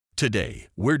Today,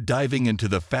 we're diving into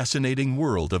the fascinating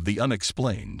world of the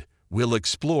unexplained. We'll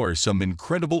explore some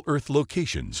incredible Earth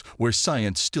locations where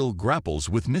science still grapples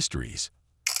with mysteries.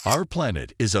 Our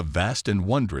planet is a vast and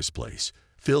wondrous place,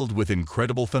 filled with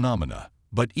incredible phenomena.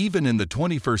 But even in the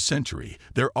 21st century,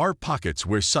 there are pockets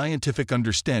where scientific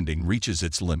understanding reaches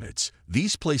its limits.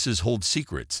 These places hold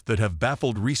secrets that have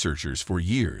baffled researchers for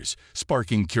years,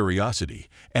 sparking curiosity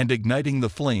and igniting the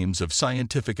flames of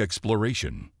scientific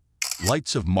exploration.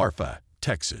 Lights of Marfa,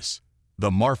 Texas.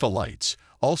 The Marfa Lights,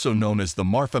 also known as the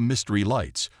Marfa Mystery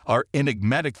Lights, are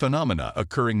enigmatic phenomena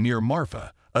occurring near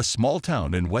Marfa, a small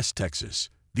town in West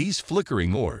Texas. These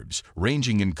flickering orbs,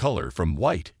 ranging in color from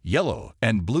white, yellow,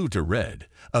 and blue to red,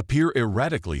 appear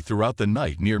erratically throughout the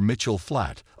night near Mitchell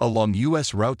Flat along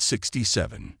U.S. Route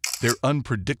 67. Their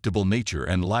unpredictable nature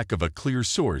and lack of a clear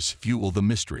source fuel the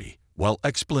mystery. While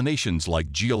explanations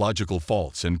like geological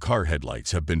faults and car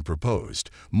headlights have been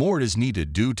proposed, more is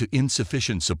needed due to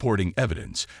insufficient supporting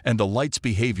evidence and the light's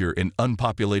behavior in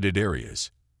unpopulated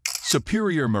areas.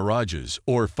 Superior mirages,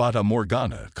 or fata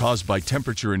morgana, caused by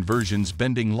temperature inversions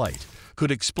bending light,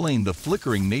 could explain the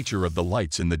flickering nature of the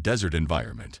lights in the desert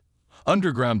environment.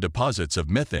 Underground deposits of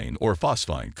methane or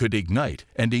phosphine could ignite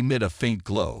and emit a faint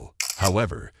glow.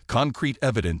 However, concrete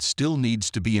evidence still needs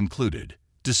to be included.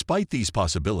 Despite these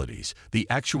possibilities, the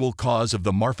actual cause of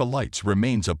the Marfa Lights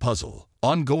remains a puzzle.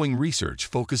 Ongoing research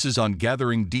focuses on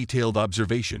gathering detailed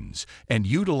observations and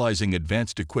utilizing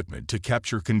advanced equipment to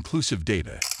capture conclusive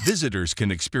data. Visitors can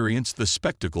experience the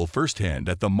spectacle firsthand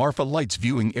at the Marfa Lights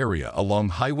viewing area along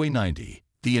Highway 90.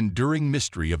 The enduring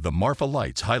mystery of the Marfa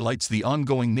Lights highlights the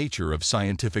ongoing nature of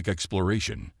scientific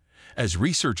exploration. As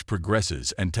research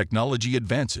progresses and technology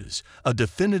advances, a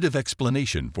definitive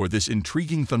explanation for this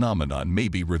intriguing phenomenon may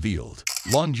be revealed.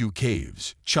 Longyu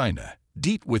Caves, China.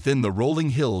 Deep within the rolling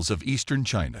hills of eastern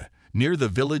China, near the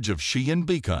village of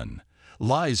Xianbeikan,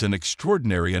 lies an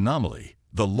extraordinary anomaly,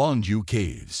 the Longyu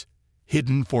Caves.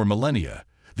 Hidden for millennia,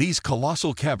 these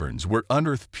colossal caverns were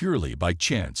unearthed purely by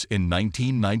chance in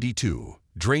 1992.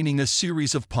 Draining a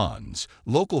series of ponds,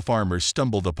 local farmers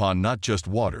stumbled upon not just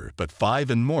water but 5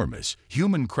 enormous,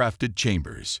 human-crafted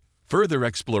chambers. Further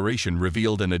exploration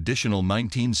revealed an additional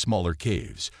 19 smaller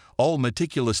caves, all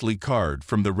meticulously carved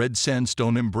from the red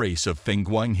sandstone embrace of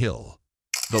Fengguang Hill.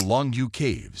 The Longyu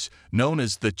Caves, known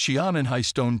as the Qiananhai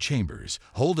Stone Chambers,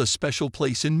 hold a special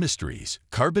place in mysteries.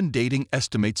 Carbon dating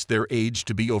estimates their age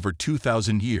to be over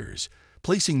 2,000 years,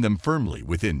 placing them firmly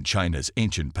within China's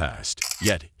ancient past.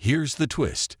 Yet, here's the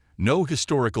twist. No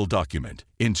historical document,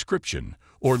 inscription,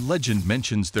 or legend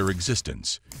mentions their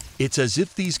existence. It's as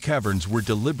if these caverns were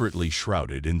deliberately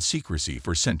shrouded in secrecy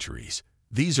for centuries.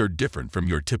 These are different from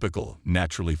your typical,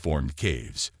 naturally formed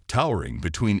caves, towering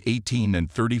between 18 and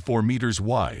 34 meters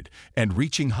wide and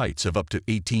reaching heights of up to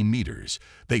 18 meters.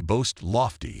 They boast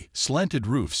lofty, slanted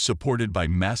roofs supported by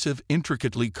massive,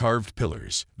 intricately carved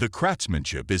pillars. The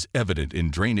craftsmanship is evident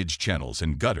in drainage channels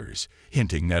and gutters,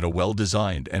 hinting at a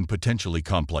well-designed and potentially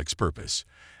complex purpose.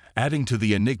 Adding to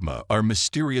the enigma are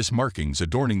mysterious markings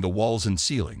adorning the walls and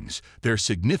ceilings, their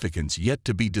significance yet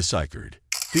to be deciphered.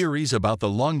 Theories about the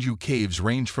Longyu Caves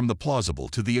range from the plausible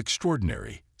to the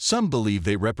extraordinary. Some believe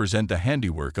they represent the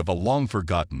handiwork of a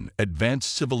long-forgotten,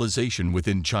 advanced civilization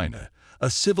within China, a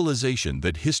civilization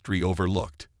that history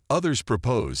overlooked. Others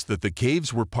propose that the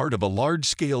caves were part of a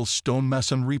large-scale stone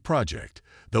masonry project,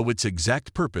 though its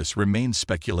exact purpose remains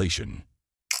speculation.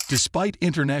 Despite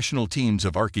international teams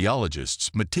of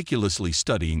archaeologists meticulously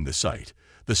studying the site,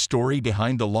 the story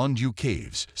behind the Longyu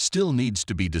Caves still needs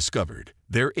to be discovered.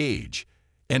 Their age,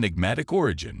 enigmatic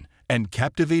origin, and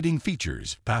captivating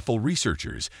features baffle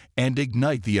researchers and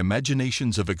ignite the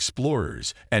imaginations of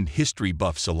explorers and history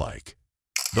buffs alike.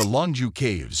 The Longyu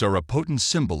Caves are a potent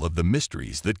symbol of the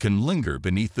mysteries that can linger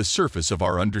beneath the surface of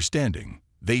our understanding.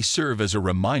 They serve as a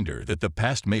reminder that the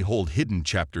past may hold hidden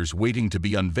chapters waiting to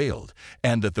be unveiled,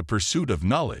 and that the pursuit of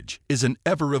knowledge is an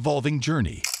ever-evolving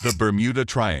journey. The Bermuda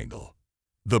Triangle.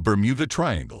 The Bermuda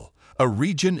Triangle, a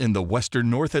region in the western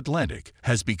North Atlantic,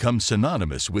 has become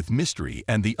synonymous with mystery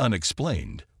and the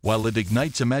unexplained. While it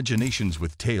ignites imaginations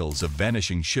with tales of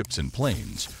vanishing ships and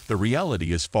planes, the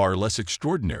reality is far less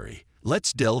extraordinary.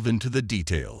 Let's delve into the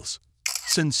details.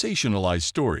 Sensationalized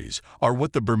stories are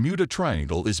what the Bermuda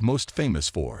Triangle is most famous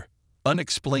for.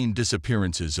 Unexplained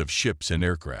disappearances of ships and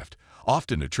aircraft,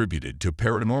 often attributed to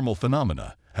paranormal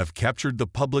phenomena, have captured the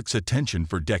public's attention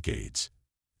for decades.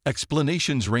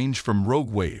 Explanations range from rogue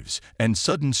waves and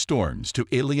sudden storms to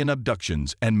alien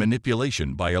abductions and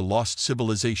manipulation by a lost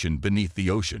civilization beneath the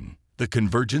ocean. The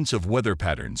convergence of weather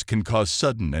patterns can cause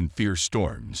sudden and fierce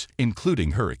storms,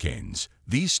 including hurricanes.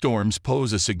 These storms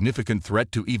pose a significant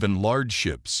threat to even large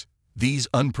ships. These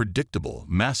unpredictable,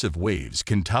 massive waves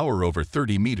can tower over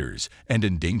 30 meters and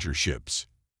endanger ships.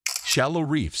 Shallow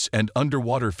reefs and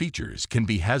underwater features can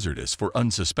be hazardous for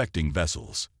unsuspecting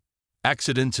vessels.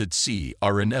 Accidents at sea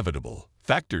are inevitable.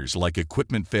 Factors like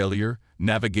equipment failure,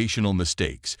 navigational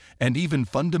mistakes, and even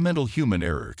fundamental human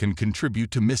error can contribute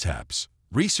to mishaps.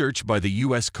 Research by the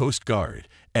U.S. Coast Guard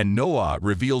and NOAA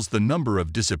reveals the number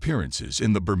of disappearances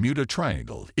in the Bermuda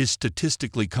Triangle is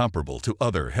statistically comparable to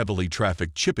other heavily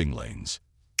trafficked shipping lanes.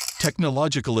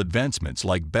 Technological advancements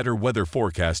like better weather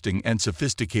forecasting and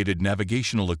sophisticated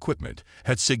navigational equipment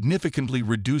have significantly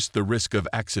reduced the risk of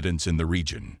accidents in the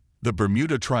region. The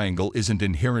Bermuda Triangle isn't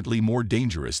inherently more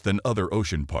dangerous than other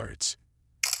ocean parts.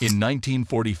 In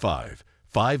 1945,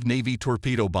 5 Navy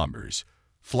torpedo bombers,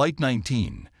 Flight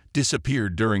 19,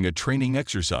 disappeared during a training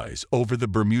exercise over the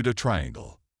Bermuda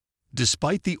Triangle.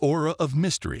 Despite the aura of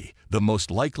mystery, the most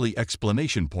likely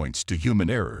explanation points to human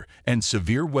error and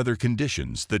severe weather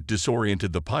conditions that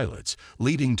disoriented the pilots,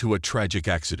 leading to a tragic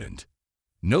accident.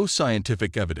 No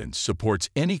scientific evidence supports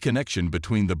any connection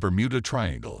between the Bermuda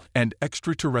Triangle and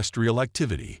extraterrestrial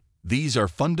activity. These are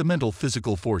fundamental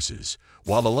physical forces.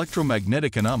 While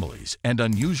electromagnetic anomalies and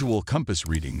unusual compass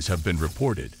readings have been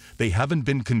reported, they haven't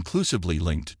been conclusively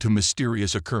linked to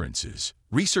mysterious occurrences.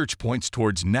 Research points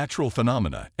towards natural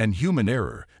phenomena and human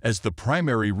error as the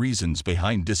primary reasons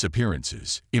behind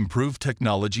disappearances. Improved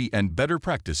technology and better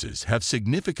practices have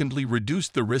significantly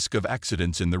reduced the risk of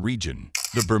accidents in the region.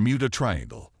 The Bermuda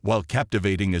Triangle, while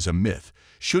captivating as a myth,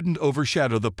 shouldn't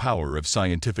overshadow the power of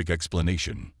scientific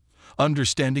explanation.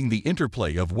 Understanding the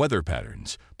interplay of weather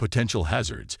patterns, potential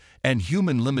hazards, and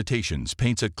human limitations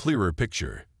paints a clearer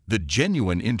picture. The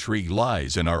genuine intrigue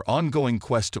lies in our ongoing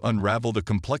quest to unravel the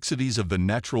complexities of the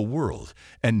natural world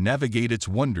and navigate its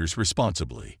wonders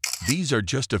responsibly. These are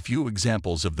just a few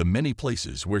examples of the many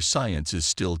places where science is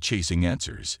still chasing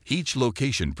answers. Each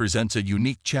location presents a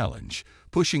unique challenge,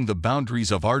 pushing the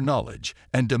boundaries of our knowledge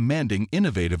and demanding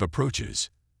innovative approaches.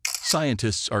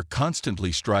 Scientists are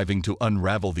constantly striving to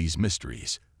unravel these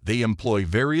mysteries. They employ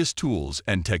various tools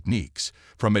and techniques,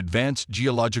 from advanced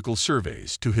geological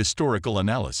surveys to historical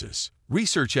analysis.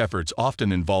 Research efforts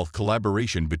often involve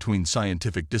collaboration between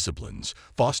scientific disciplines,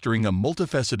 fostering a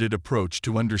multifaceted approach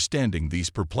to understanding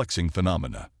these perplexing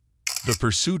phenomena. The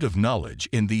pursuit of knowledge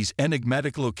in these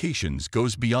enigmatic locations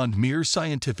goes beyond mere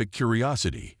scientific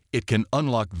curiosity. It can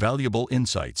unlock valuable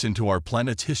insights into our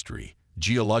planet's history,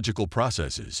 geological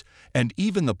processes, and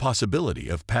even the possibility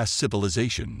of past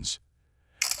civilizations.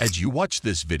 As you watch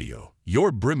this video,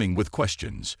 you're brimming with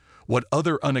questions. What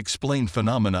other unexplained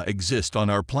phenomena exist on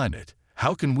our planet?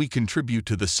 How can we contribute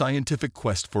to the scientific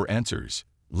quest for answers?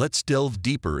 Let's delve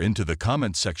deeper into the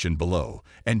comments section below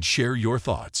and share your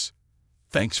thoughts.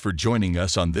 Thanks for joining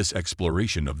us on this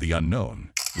exploration of the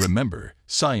unknown. Remember,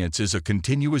 science is a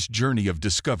continuous journey of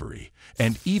discovery,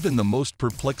 and even the most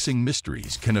perplexing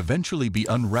mysteries can eventually be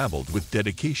unraveled with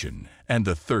dedication and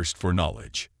the thirst for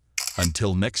knowledge.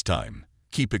 Until next time,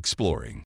 keep exploring.